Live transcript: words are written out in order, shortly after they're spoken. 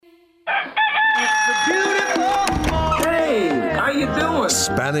Hey, how you doing?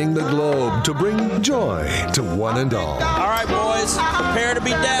 Spanning the globe to bring joy to one and all. All right, boys, prepare to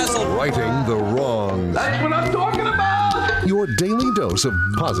be dazzled. Righting the wrongs. That's what I'm talking about. Your daily dose of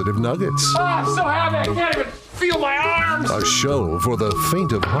positive nuggets. Oh, I'm so happy I can't even feel my arms. A show for the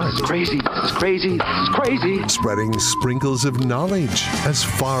faint of heart. Crazy, it's crazy, it's crazy. Spreading sprinkles of knowledge as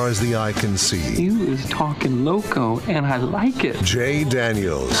far as the eye can see. You is talking loco, and I like it. Jay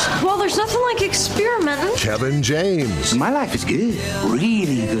Daniels. Well, there's nothing like experimenting. Kevin James. My life is good,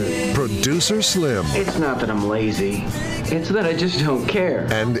 really good. Producer Slim. It's not that I'm lazy. It's that I just don't care.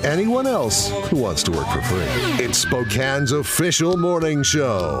 And anyone else who wants to work for free. It's Spokane's official morning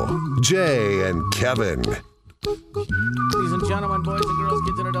show. Jay and Kevin. Ladies and gentlemen, boys and girls,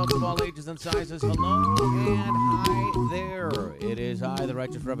 kids and adults of all ages and sizes, hello and hi there. It is I, the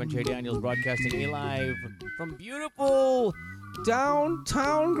Righteous Reverend Jay Daniels, broadcasting live from beautiful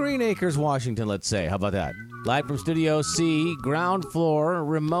downtown Green Acres, Washington, let's say. How about that? Live from Studio C, ground floor,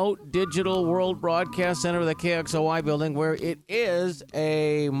 remote digital world broadcast center of the KXOY building, where it is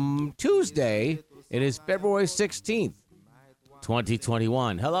a Tuesday. It is February 16th,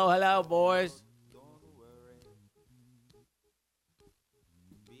 2021. Hello, boys.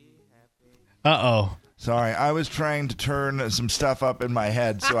 Uh-oh. Sorry, I was trying to turn some stuff up in my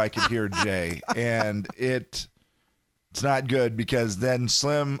head so I could hear Jay, and it's not good because then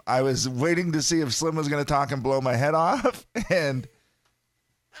Slim, I was waiting to see if Slim was going to talk and blow my head off, and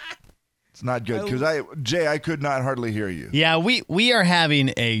it's not good because Jay, I could not hardly hear you. Yeah, we are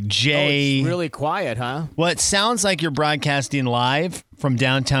having a Jay. It's really quiet, huh? Well, it sounds like you're broadcasting live from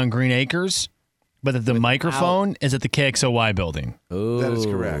downtown Green Acres, but that the microphone is at the KXOY building. Ooh, That is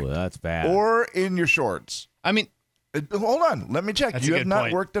correct. That's bad. Or in your shorts. I mean, Hold on, let me check. That's You a have good not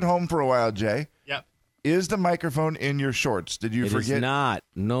point. worked at home for a while, Jay. yep. Is the microphone in your shorts? Did you It is forget? not.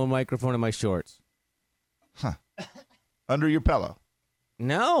 No microphone in my shorts. Under your pillow.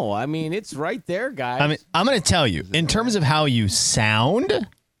 No, I mean, it's right there, guys. I mean, I'm going to tell you, in terms of how you sound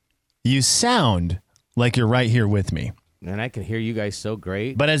like you're right here with me. and I can hear you guys so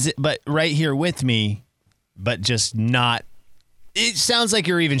great. But right here with me, but just not. It sounds like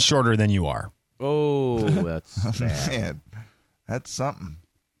you're even shorter than you are. Oh, that's bad. Man, that's something.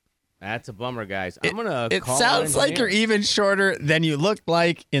 That's a bummer, guys. I'm going to It call sounds our like you're engineer. even shorter than you looked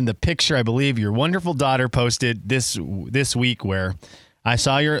like in the picture I believe your wonderful daughter posted this week, where I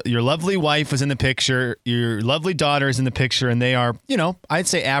saw your lovely wife was in the picture, your lovely daughter is in the picture, and they are, I'd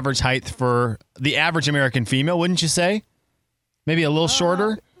say average height for the average American female, wouldn't you say? Maybe a little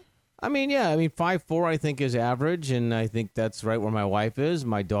shorter? I mean, yeah. I mean, 5'4", I think, is average, and I think that's right where my wife is.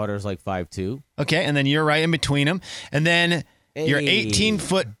 My daughter's like 5'2". Okay, and then you're right in between them. And then your Hey.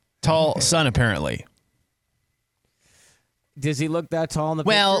 18-foot tall son, apparently. Does he look that tall in the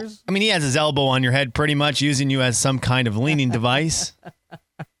Well, pictures? I mean, he has his elbow on your head pretty much, using you as some kind of leaning device.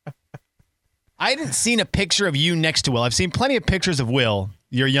 I hadn't seen a picture of you next to Will. I've seen plenty of pictures of Will,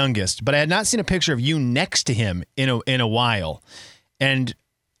 your youngest, but I had not seen a picture of you next to him in a while. And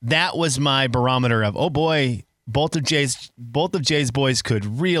that was my barometer of, oh boy, both of Jay's boys could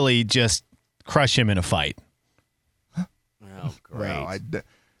really just crush him in a fight. Oh, great. Well,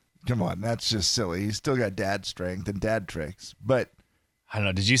 come on, that's just silly. He's still got dad strength and dad tricks. But I don't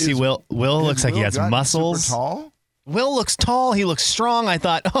know. Did you see Will? Will looks like he has muscles. Super tall? Will looks tall. He looks strong. I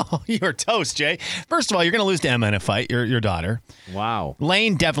thought, oh, you're toast, Jay. First of all, you're going to lose to Emma in a fight, your daughter. Wow.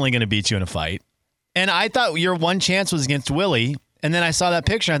 Lane definitely going to beat you in a fight. And I thought your one chance was against Willie. And then I saw that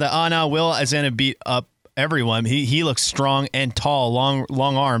picture. And I thought, oh, no, Will is going to beat up everyone. He looks strong and tall, long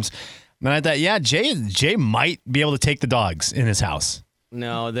arms. And I thought, yeah, Jay might be able to take the dogs in his house.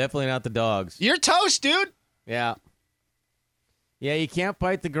 No, definitely not the dogs. You're toast, dude. Yeah. Yeah, you can't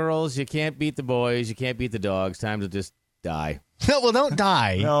fight the girls. You can't beat the boys. You can't beat the dogs. Time to just die. Well, don't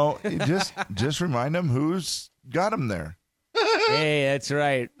die. No, just remind him who's got him there. Hey, that's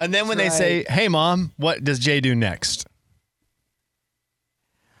right. And then when they That's say, right. hey, Mom, what does Jay do next?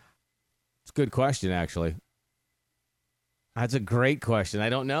 It's a good question, actually. That's a great question. I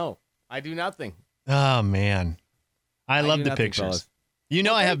don't know. I do nothing. Oh, man. I love do the nothing, pictures. fellas. You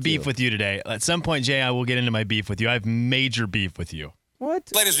know I have thank beef you. with you today. At some point, Jay, I will get into my beef with you. I have major beef with you.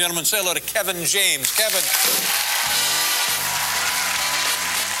 What? Ladies and gentlemen, say hello to Kevin James. Kevin.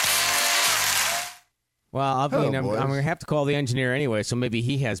 Well, I'm Hello, going boys. to have to call the engineer anyway, so maybe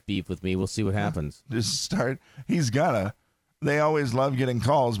he has beef with me. We'll see what happens. Just start. He's gonna. They always love getting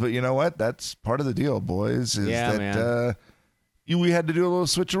calls, but you know what? That's part of the deal, boys. Is Yeah, that man. we had to do a little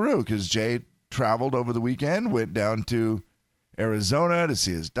switcheroo because Jay traveled over the weekend, went down to Arizona to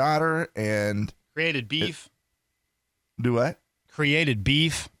see his daughter, and Created beef. do what? Created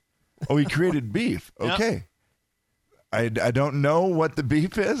beef. Oh, he created beef. Okay. I don't know what the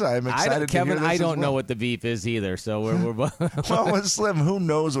beef is. I'm excited to hear Kevin, this I as don't know well. what the beef is either. So we're both. Well, with Slim, who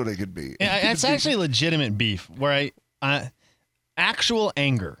knows what it could be? Yeah, it's actually legitimate beef where actual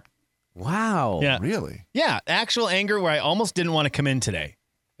anger. Wow. Yeah. Really? Yeah, actual anger where I almost didn't want to come in today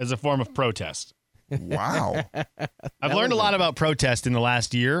as a form of protest. Wow. I've learned a lot about protest in the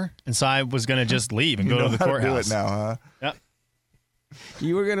last year, and so I was going to just leave and You go know to the how to do courthouse. it now, huh? Yep.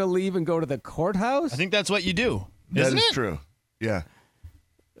 You were going to leave and go to the courthouse? I think that's what you do. That Isn't is it? true. Yeah.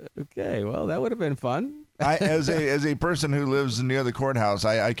 Okay, well, that would have been fun. As a person who lives near the courthouse,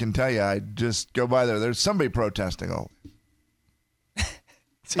 I can tell you, I just go by there. There's somebody protesting. So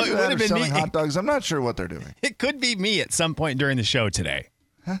it Either would that have or been selling me. hot dogs. I'm not sure what they're doing. It could be me at some point during the show today.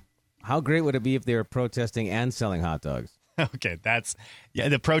 How great would it be if they were protesting and selling hot dogs? Okay,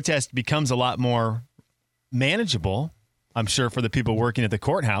 the protest becomes a lot more manageable, I'm sure, for the people working at the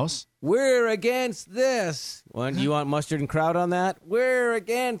courthouse. We're against this. You want mustard and kraut on that? We're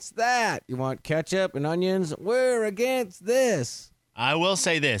against that. You want ketchup and onions? We're against this. I will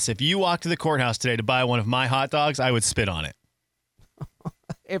say this. If you walked to the courthouse today to buy one of my hot dogs, I would spit on it.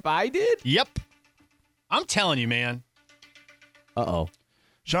 If I did? Yep. I'm telling you, man. Uh-oh.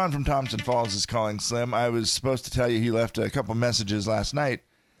 Sean from Thompson Falls is calling Slim. I was supposed to tell you he left a couple messages last night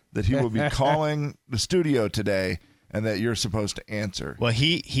that he will be calling the studio today and that you're supposed to answer. Well,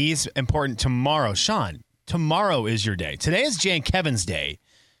 he's important tomorrow. Sean, tomorrow is your day. Today is Jay and Kevin's day.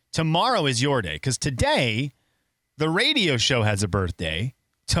 Tomorrow is your day because today the radio show has a birthday.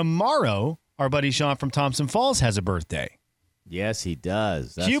 Tomorrow, our buddy Sean from Thompson Falls has a birthday. Yes, he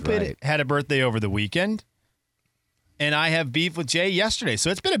does. That's Cupid right. had a birthday over the weekend, and I have beef with Jay yesterday, so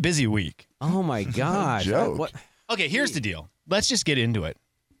it's been a busy week. Oh, my God. joke. What? Okay, here's the deal. Let's just get into it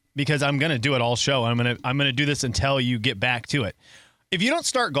because I'm going to do it all show. I'm going to do this until you get back to it. If you don't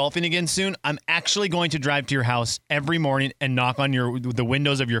start golfing again soon, I'm actually going to drive to your house every morning and knock on the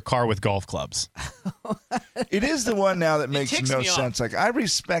windows of your car with golf clubs. It is the one now that makes ticks no me off. sense. Like, I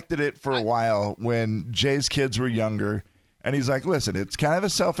respected it for a while when Jay's kids were younger, and he's like, listen, it's kind of a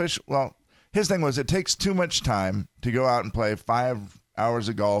selfish, well, his thing was it takes too much time to go out and play 5 hours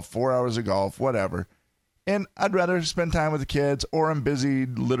of golf, 4 hours of golf, whatever. And I'd rather spend time with the kids, or I'm busy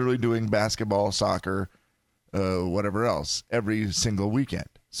literally doing basketball, soccer, whatever else every single weekend.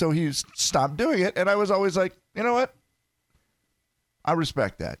 So he stopped doing it, and I was always like, you know what? I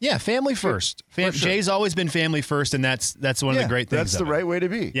respect that. Yeah, family first. For sure. Jay's always been family first, and that's one of the great things. That's the right way to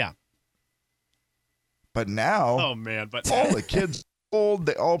be. Yeah. But now, Oh man, but all the kids old,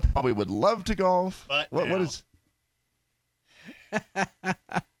 they all probably would love to golf. But What now. is?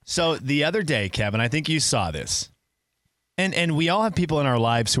 So the other day, Kevin, I think you saw this. And we all have people in our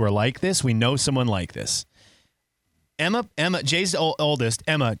lives who are like this. We know someone like this. Emma, Jay's oldest,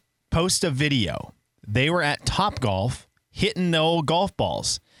 Emma, posts a video. They were at Topgolf hitting the old golf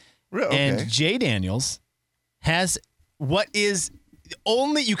balls. Okay. And Jay Daniels has what is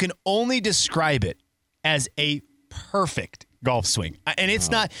you can only describe it as a perfect golf swing. And it's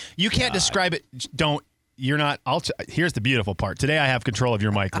not, you can't describe it. Here's the beautiful part. Today I have control of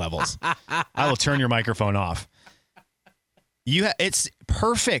your mic levels. I will turn your microphone off. It's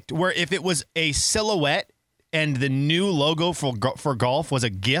perfect. Where if it was a silhouette and the new logo for golf was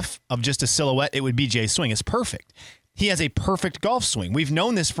a GIF of just a silhouette, it would be Jay's swing. It's perfect. He has a perfect golf swing. We've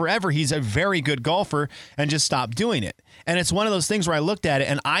known this forever. He's a very good golfer and just stopped doing it. And it's one of those things where I looked at it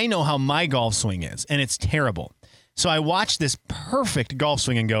and I know how my golf swing is, and it's terrible. So I watched this perfect golf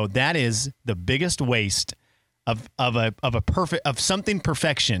swing and go, that is the biggest waste of something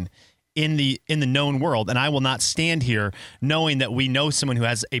perfection in the known world. And I will not stand here knowing that we know someone who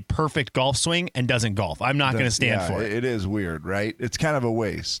has a perfect golf swing and doesn't golf. I'm not going to stand for it. It is weird, right? It's kind of a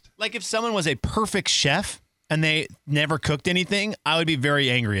waste. Like if someone was a perfect chef and they never cooked anything, I would be very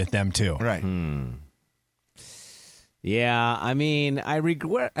angry at them too. Right. Yeah, I mean, I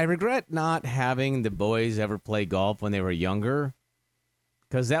regret not having the boys ever play golf when they were younger,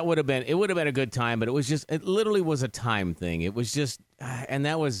 because it would have been a good time. But it literally was a time thing. It was just, and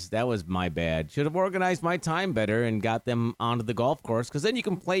that was my bad. Should have organized my time better and got them onto the golf course, because then you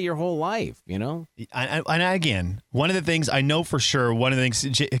can play your whole life, you know. And again, one of the things I know for sure, one of the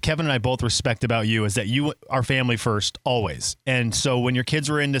things Kevin and I both respect about you is that you are family first always. And so when your kids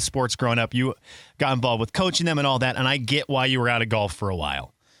were into sports growing up, you got involved with coaching them and all that. And I get why you were out of golf for a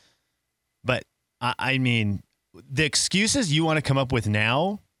while. But I mean, the excuses you want to come up with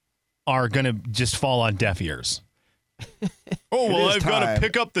now are going to just fall on deaf ears. Oh, well, I've got to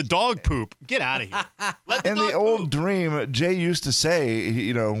pick up the dog poop. Get out of here. And the old dream, Jay used to say,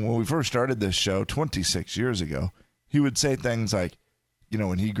 when we first started this show 26 years ago, he would say things like,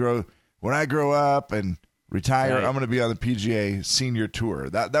 when I grow up and retire, Right. I'm going to be on the PGA Senior Tour.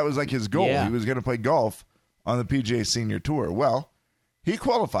 That was like his goal. Yeah. He was going to play golf on the PGA Senior Tour. Well, he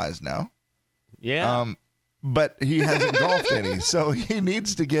qualifies now. Yeah. But he hasn't golfed any, so he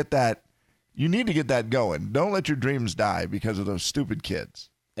needs to get that. You need to get that going. Don't let your dreams die because of those stupid kids.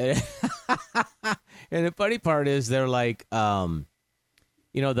 And the funny part is they're like, the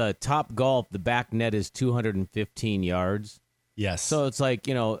Top Golf, the back net is 215 yards. Yes. So it's like,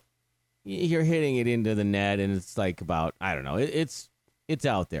 you're hitting it into the net, and it's like about, I don't know, it's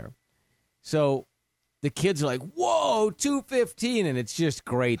out there. So the kids are like, whoa, 215, and it's just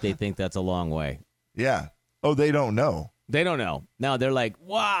great. They think that's a long way. Yeah. Oh, they don't know. They don't know. Now they're like,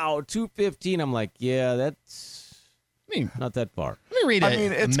 wow, 215. I'm like, yeah, that's not that far. Let me read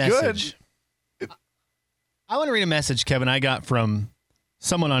a it's message. good. I want to read a message, Kevin, I got from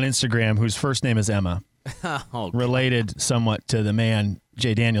someone on Instagram whose first name is Emma. Oh, Related somewhat to the man,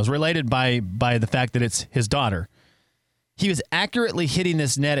 Jay Daniels. Related by the fact that it's his daughter. He was accurately hitting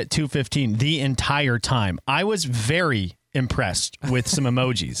this net at 215 the entire time. I was very impressed with some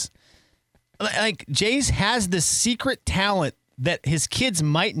emojis. Like, Jay's has this secret talent that his kids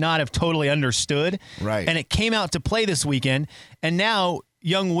might not have totally understood. Right. And it came out to play this weekend. And now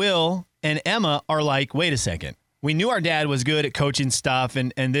young Will and Emma are like, wait a second. We knew our dad was good at coaching stuff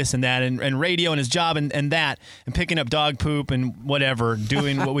and this and that and radio and his job and that and picking up dog poop and whatever,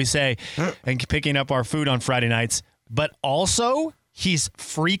 doing what we say and picking up our food on Friday nights. But also, he's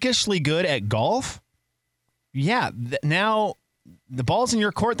freakishly good at golf. Yeah, now the ball's in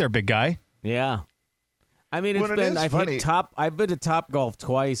your court there, big guy. Yeah. I mean, I've been to Top Golf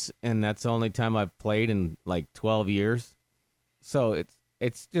twice, and that's the only time I've played in like 12 years. So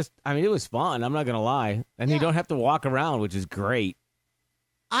it's just, I mean, it was fun. I'm not going to lie. And you don't have to walk around, which is great.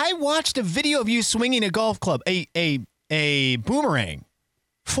 I watched a video of you swinging a golf club, a boomerang,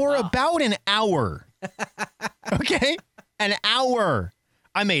 for about an hour. Okay? An hour.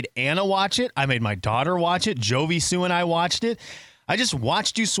 I made Anna watch it. I made my daughter watch it. Jovi, Sue, and I watched it. I just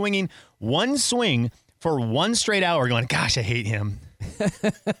watched you swinging one swing for one straight hour going, gosh, I hate him.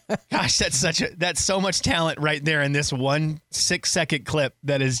 Gosh, that's so much talent right there in this 1 6-second clip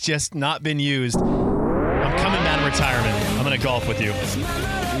that has just not been used. I'm coming out of retirement. I'm going to golf with you.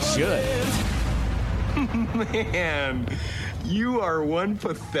 You should. Man, you are one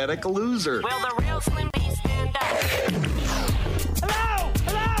pathetic loser. Will the real Slim B stand up?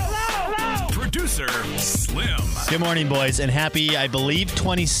 Hello! Producer Slim. Good morning, boys, and happy, I believe,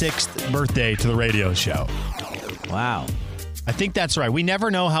 26th birthday to the radio show. Wow. I think that's right. We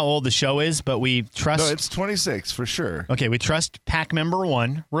never know how old the show is, but we trust... No, it's 26 for sure. Okay, we trust pack member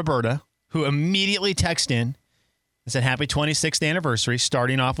 1, Roberta, who immediately texted in and said, happy 26th anniversary,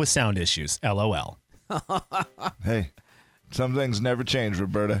 starting off with sound issues. LOL. Hey, some things never change,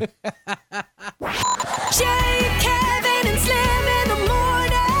 Roberta. Jay, Kevin, and Slim in the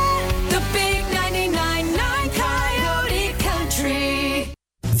morning. The big 99.9 Coyote Country.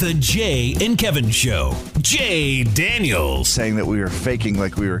 The Jay and Kevin Show. Jay Daniels. Saying that we were faking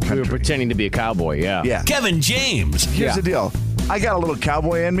like we were country. We were pretending to be a cowboy, yeah. Yeah. Kevin James. Here's the deal. I got a little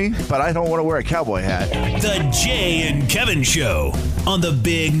cowboy in me, but I don't want to wear a cowboy hat. The Jay and Kevin Show on the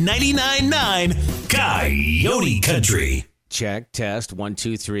big 99.9 Coyote Country. Check, test, 1,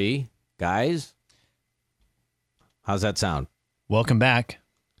 2, 3. Guys, how's that sound? Welcome back.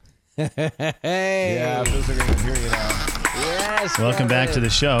 Hey. Yeah, those are going to hear you now. Yes. Welcome back to the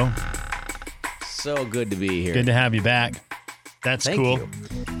show. So good to be here. Good to have you back. That's Thank cool. you.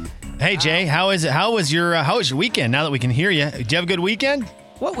 Hey, Jay, how was your weekend? Now that we can hear you, did you have a good weekend?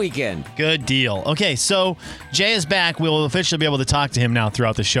 What weekend? Good deal. Okay, so Jay is back. We'll officially be able to talk to him now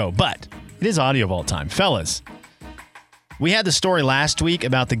throughout the show, but it is audio of all time. Fellas, we had the story last week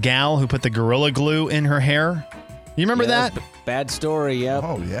about the gal who put the Gorilla Glue in her hair. You remember that? Bad story, yep.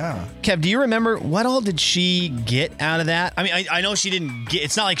 Oh, yeah. Kev, do you remember what all did she get out of that? I mean, I know she didn't get,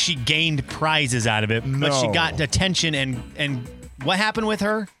 it's not like she gained prizes out of it, but she got attention and what happened with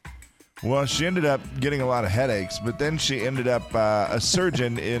her? Well, she ended up getting a lot of headaches, but then she ended up, a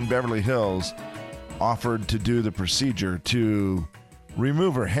surgeon in Beverly Hills offered to do the procedure to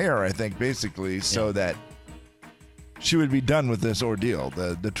remove her hair, I think, basically, so that she would be done with this ordeal,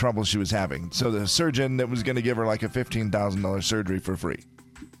 the trouble she was having. So the surgeon that was going to give her like a $15,000 surgery for free.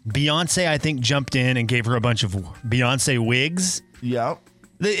 Beyonce, I think, jumped in and gave her a bunch of Beyonce wigs. Yep.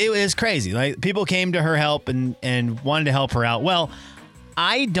 It was crazy. Like, people came to her help and wanted to help her out. Well,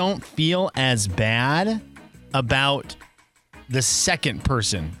 I don't feel as bad about the second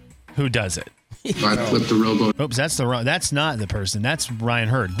person who does it. I flipped the rowboat. Oops, that's not the person. That's Ryan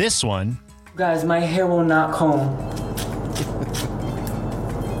Hurd. This one. Guys, my hair will not comb.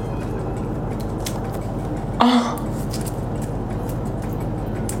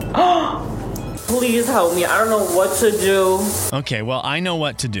 please help me. I don't know what to do. Okay, well, I know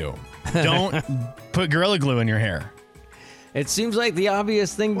what to do. Don't put Gorilla Glue in your hair. It seems like the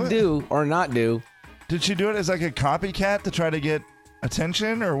obvious thing to do or not do. Did she do it as like a copycat to try to get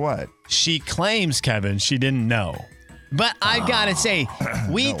attention or what? She claims, Kevin, she didn't know. But I've got to say,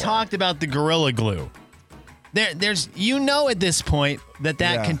 we talked about the Gorilla Glue. There's at this point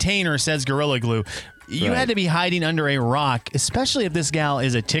that container says Gorilla Glue. You had to be hiding under a rock, especially if this gal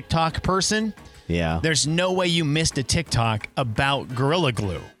is a TikTok person. Yeah. There's no way you missed a TikTok about Gorilla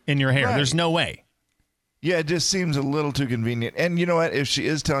Glue in your hair. Right. There's no way. Yeah, it just seems a little too convenient. And you know what? If she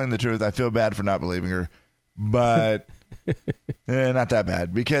is telling the truth, I feel bad for not believing her. But not that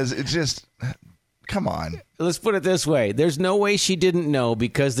bad because it's just, come on. Let's put it this way. There's no way she didn't know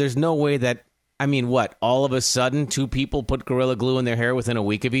because there's no way that, all of a sudden 2 people put Gorilla Glue in their hair within a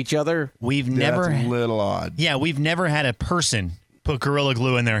week of each other? We've never. That's a little odd. Yeah, we've never had a person put Gorilla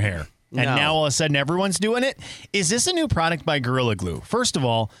Glue in their hair. And now all of a sudden everyone's doing it. Is this a new product by Gorilla Glue? First of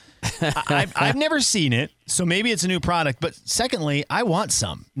all, I've never seen it, so maybe it's a new product. But secondly, I want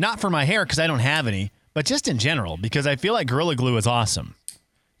some. Not for my hair because I don't have any, but just in general because I feel like Gorilla Glue is awesome.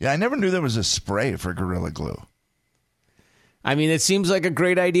 Yeah, I never knew there was a spray for Gorilla Glue. It seems like a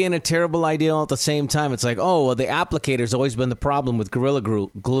great idea and a terrible idea all at the same time. It's like, the applicator's always been the problem with Gorilla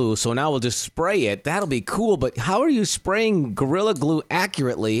Glue, so now we'll just spray it. That'll be cool, but how are you spraying Gorilla Glue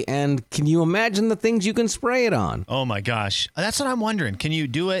accurately, and can you imagine the things you can spray it on? Oh, my gosh. That's what I'm wondering. Can you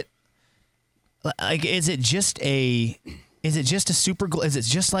do it? Like, is it just a super glue? Is it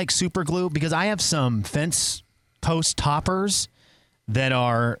just like super glue? Because I have some fence post toppers that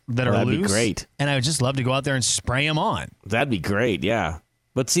are That'd loose. Be great. And I would just love to go out there and spray them on. That'd be great, yeah.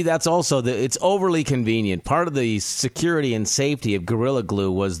 But see, that's also it's overly convenient. Part of the security and safety of Gorilla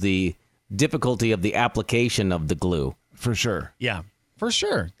Glue was the difficulty of the application of the glue. For sure. Yeah, for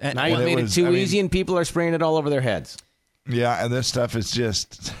sure. Now you made it too easy and people are spraying it all over their heads. Yeah, and this stuff is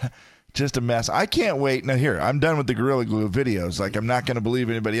just a mess. I can't wait. Now here, I'm done with the Gorilla Glue videos. Like, I'm not going to believe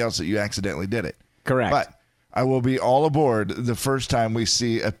anybody else that you accidentally did it. Correct. But I will be all aboard the first time we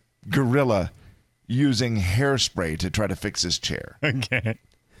see a gorilla using hairspray to try to fix his chair. Okay.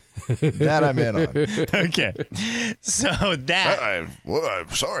 That I'm in on. Okay. So that... I'm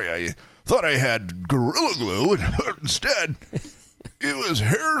sorry. I thought I had Gorilla Glue, and instead it was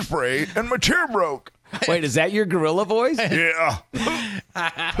hairspray, and my chair broke. Wait, is that your gorilla voice? Yeah.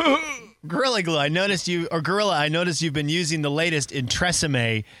 Gorilla Glue, I noticed you've been using the latest in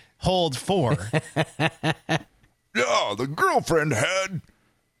Tresemme Hold 4. Yeah, the girlfriend had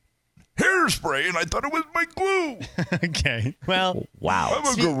hairspray, and I thought it was my glue. Okay. Well, wow.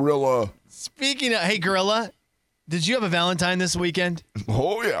 I'm a gorilla. Speaking of, hey, gorilla, did you have a Valentine this weekend?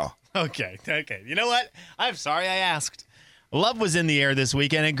 Oh, yeah. Okay. You know what? I'm sorry I asked. Love was in the air this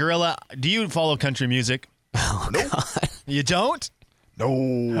weekend. And gorilla, do you follow country music? Oh, nope. God. You don't?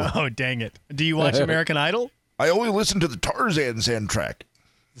 No. Oh, dang it. Do you watch American Idol? I only listen to the Tarzan soundtrack.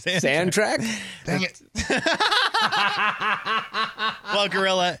 Soundtrack? Dang it. Well,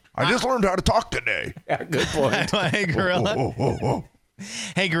 gorilla, I just learned how to talk today. Yeah, good point. Hey, gorilla. Whoa.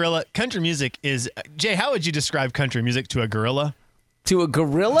 Hey, gorilla, country music is... Jay, how would you describe country music to a gorilla? To a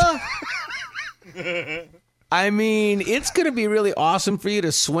gorilla? It's going to be really awesome for you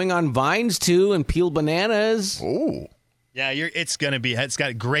to swing on vines, too, and peel bananas. Oh. Yeah, it's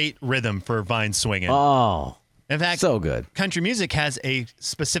got great rhythm for vine swinging. Oh. In fact, so good. Country music has a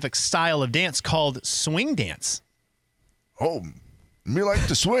specific style of dance called swing dance. Oh, me like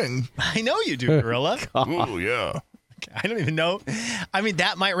to swing. I know you do, gorilla. Oh, yeah. I don't even know.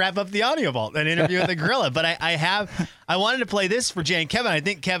 That might wrap up the audio vault, an interview with the gorilla. But I wanted to play this for Jay and Kevin. I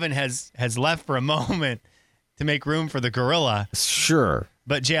think Kevin has left for a moment to make room for the gorilla. Sure.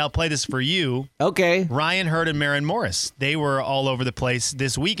 But Jay, I'll play this for you. Okay. Ryan Hurd and Maren Morris. They were all over the place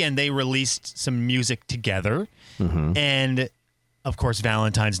this weekend. They released some music together. Mm-hmm. And, of course,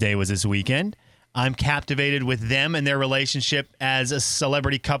 Valentine's Day was this weekend. I'm captivated with them and their relationship as a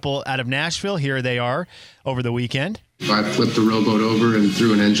celebrity couple out of Nashville. Here they are over the weekend. I flipped the rowboat over and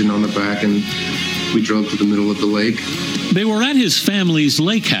threw an engine on the back, and we drove to the middle of the lake. They were at his family's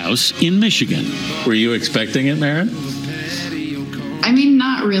lake house in Michigan. Were you expecting it, Maren?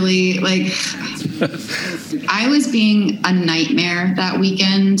 Not really. I was being a nightmare that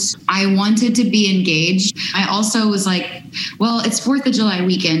weekend. I wanted to be engaged. I also was like, well, it's 4th of July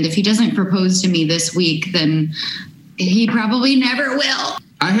weekend. If he doesn't propose to me this week, then he probably never will.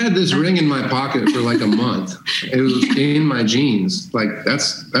 I had this ring in my pocket for like a month. It was in my jeans.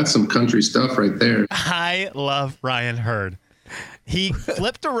 That's some country stuff right there. I love Ryan Hurd. He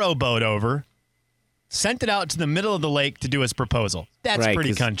flipped a rowboat over, sent it out to the middle of the lake to do his proposal. That's Right,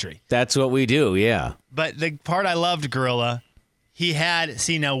 pretty 'cause country. That's what we do, yeah. But the part I loved, Gorilla, he had,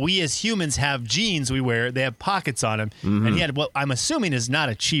 now we as humans have jeans we wear. They have pockets on them. Mm-hmm. And he had what I'm assuming is not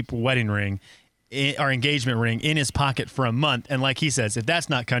a cheap wedding ring or engagement ring in his pocket for a month. And like he says, if that's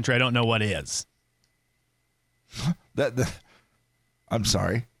not country, I don't know what is. I'm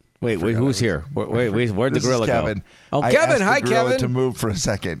sorry. Wait, who's here? Wait, where'd the This is gorilla go? Kevin. Oh, I Kevin. asked Hi, the gorilla Kevin. to move for a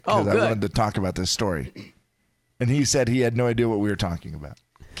second Oh, because I good. wanted to talk about this story. And he said he had no idea what we were talking about.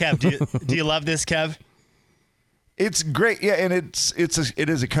 Kev, do you love this, Kev? It's great. Yeah, and it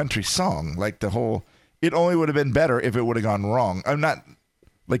is a country song. Like the whole, it only would have been better if it would have gone wrong. I'm not,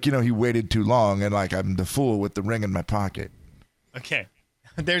 like, he waited too long and like I'm the fool with the ring in my pocket. Okay.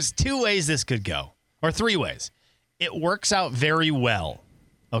 There's 2 ways this could go, or 3 ways. It works out very well,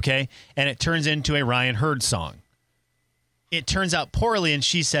 okay? And it turns into a Ryan Hurd song. It turns out poorly and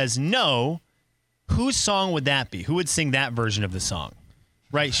she says no. Whose song would that be? Who would sing that version of the song?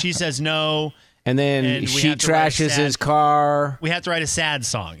 Right? She says no. And then we she have to write a trashes his car. We have to write a sad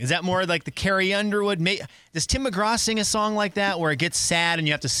song. Is that more like the Carrie Underwood? Does Tim McGraw sing a song like that where it gets sad and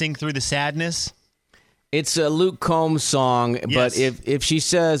you have to sing through the sadness? It's a Luke Combs song, but Yes.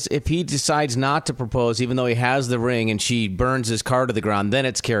 if he decides not to propose, even though he has the ring, and she burns his car to the ground, then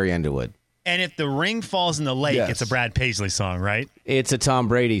it's Carrie Underwood. And if the ring falls in the lake, Yes. it's a Brad Paisley song, right? It's a Tom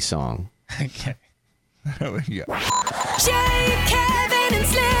Brady song. Okay. Yeah. Jay, Kevin, and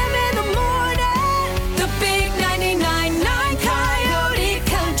Slim in the morning. The big 99.9 Coyote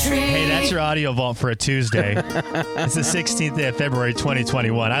Country. Hey, that's your audio vault for a Tuesday. It's the 16th day of February,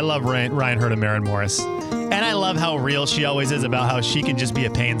 2021. I love Ryan Hurd and Maren Morris. And I love how real she always is about how she can just be a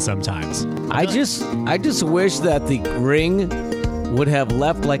pain sometimes. I just wish that the ring would have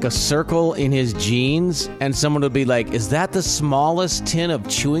left like a circle in his jeans, and someone would be like, "Is that the smallest tin of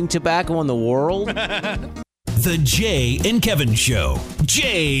chewing tobacco in the world?" The Jay and Kevin Show.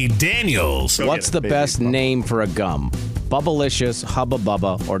 Jay Daniels. What's the best name for a gum? Bubblicious, Hubba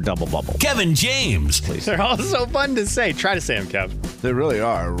Bubba, or Double Bubble? Kevin James. Please. They're all so fun to say. Try to say them, Kev. They really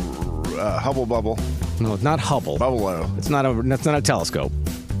are. Hubble Bubble. No, it's not Hubble. Bubble-o. That's not a telescope.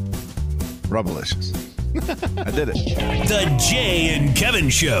 Rubblicious. I did it. The Jay and Kevin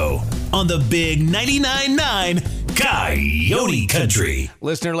Show on the Big 99.9 Coyote Country.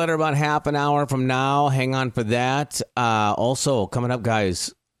 Listener letter about half an hour from now. Hang on for that. Also, coming up,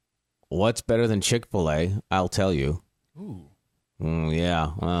 guys, what's better than Chick-fil-A? I'll tell you. Ooh.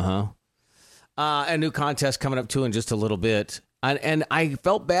 Yeah. Uh-huh. A new contest coming up, too, in just a little bit. And I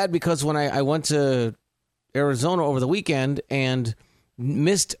felt bad because when I went to Arizona over the weekend and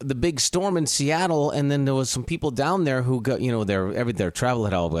missed the big storm in Seattle, and then there was some people down there who got, their travel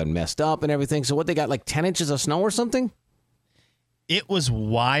had all been messed up and everything. So what, they got like 10 inches of snow or something? It was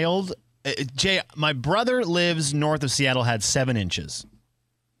wild. Jay, my brother lives north of Seattle, had 7 inches.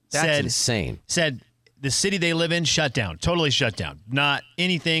 That's insane. Said the city they live in shut down, totally shut down. Not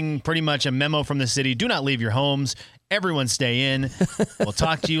anything, pretty much a memo from the city. Do not leave your homes. Everyone stay in. We'll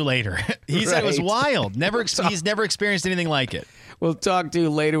talk to you later. He said it was wild. He's never experienced anything like it. We'll talk to you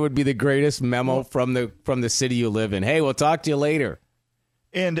later would be the greatest memo from the city you live in. Hey, we'll talk to you later.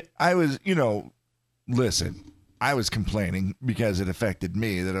 And I was, listen, I was complaining because it affected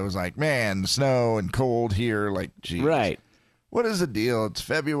me that I was like, man, snow and cold here, like, geez. Right. What is the deal? It's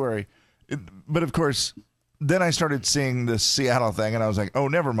February. But of course, then I started seeing the Seattle thing and I was like, oh,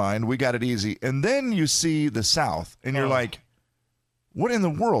 never mind. We got it easy. And then you see the South and you're like, what in the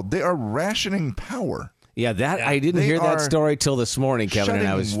world? They are rationing power. Yeah, I didn't hear that story till this morning, Kevin. Shutting And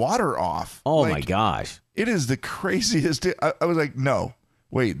I was water off. Oh, my gosh. It is the craziest. I was like, no,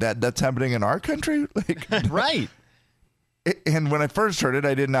 wait, that's happening in our country? Like, right. And when I first heard it,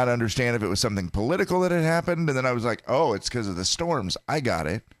 I did not understand if it was something political that had happened. And then I was like, oh, it's because of the storms. I got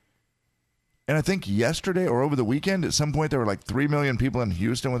it. And I think yesterday or over the weekend, at some point, there were like 3 million people in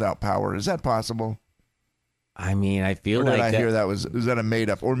Houston without power. Is that possible? I mean, I feel or did like I hear that was that a made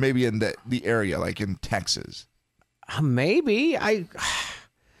up, or maybe in the area, like in Texas? Maybe. I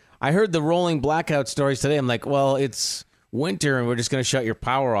heard the rolling blackout stories today. I'm like, well, it's winter and we're just going to shut your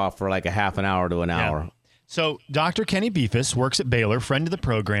power off for like a half an hour to an hour. So Dr. Kenny Beefus works at Baylor, friend of the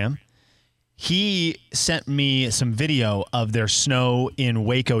program. He sent me some video of their snow in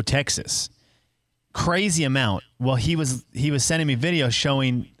Waco, Texas. Crazy amount. Well, he was sending me video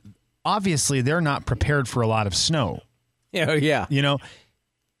showing obviously they're not prepared for a lot of snow. Yeah.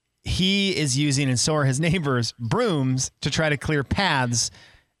 He is using, and so are his neighbors, brooms to try to clear paths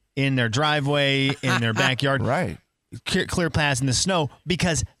in their driveway, in their backyard. Right. Clear paths in the snow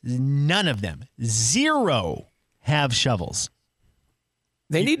because none of them, 0, have shovels.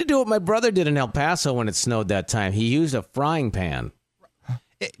 They need to do what my brother did in El Paso when it snowed that time. He used a frying pan.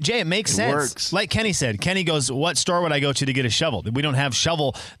 Jay, it makes sense. Works. Like Kenny said. Kenny goes, what store would I go to get a shovel? We don't have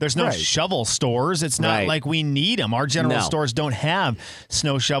shovel. There's no shovel stores. It's not like we need them. Our general stores don't have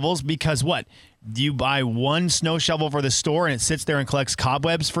snow shovels because what? You buy one snow shovel for the store and it sits there and collects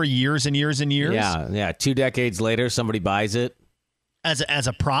cobwebs for years and years and years? Yeah. 2 decades later, somebody buys it. As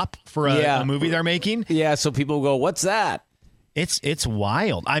a prop for a movie they're making? Yeah, so people go, what's that? It's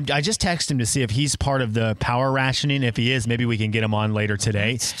wild. I just texted him to see if he's part of the power rationing. If he is, maybe we can get him on later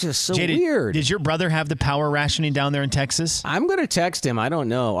today. It's just so Jay, weird. Did your brother have the power rationing down there in Texas? I'm going to text him. I don't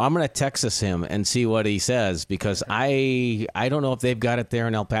know. I'm going to Texas him and see what he says because I don't know if they've got it there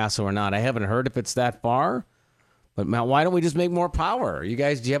in El Paso or not. I haven't heard if it's that far. But why don't we just make more power? You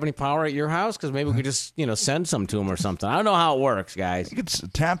guys, do you have any power at your house? Because maybe we could just send some to him or something. I don't know how it works, guys. I think it's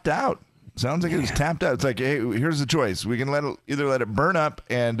tapped out. Sounds like it was tapped out. It's like, hey, here's the choice. We can either let it burn up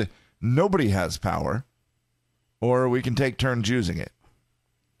and nobody has power, or we can take turns using it.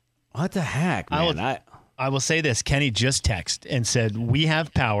 What the heck, man? I will say this. Kenny just texted and said, we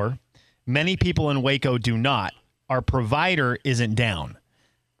have power. Many people in Waco do not. Our provider isn't down,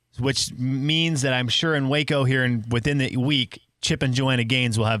 which means that I'm sure in Waco here within the week, Chip and Joanna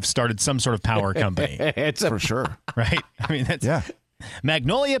Gaines will have started some sort of power company. For sure. Right? I mean, that's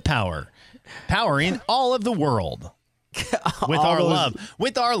Magnolia Power. Powering all of the world with our love.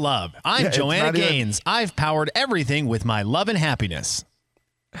 With our love. I'm Joanna Gaines. I've powered everything with my love and happiness.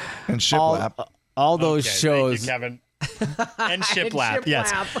 And Shiplap. All those shows. Thank you, Kevin. And Shiplap.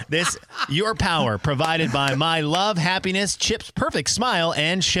 Yes. This your power provided by my love, happiness, Chip's perfect smile,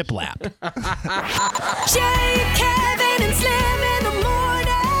 and Shiplap. Jay, Kevin, and Slim in the morning.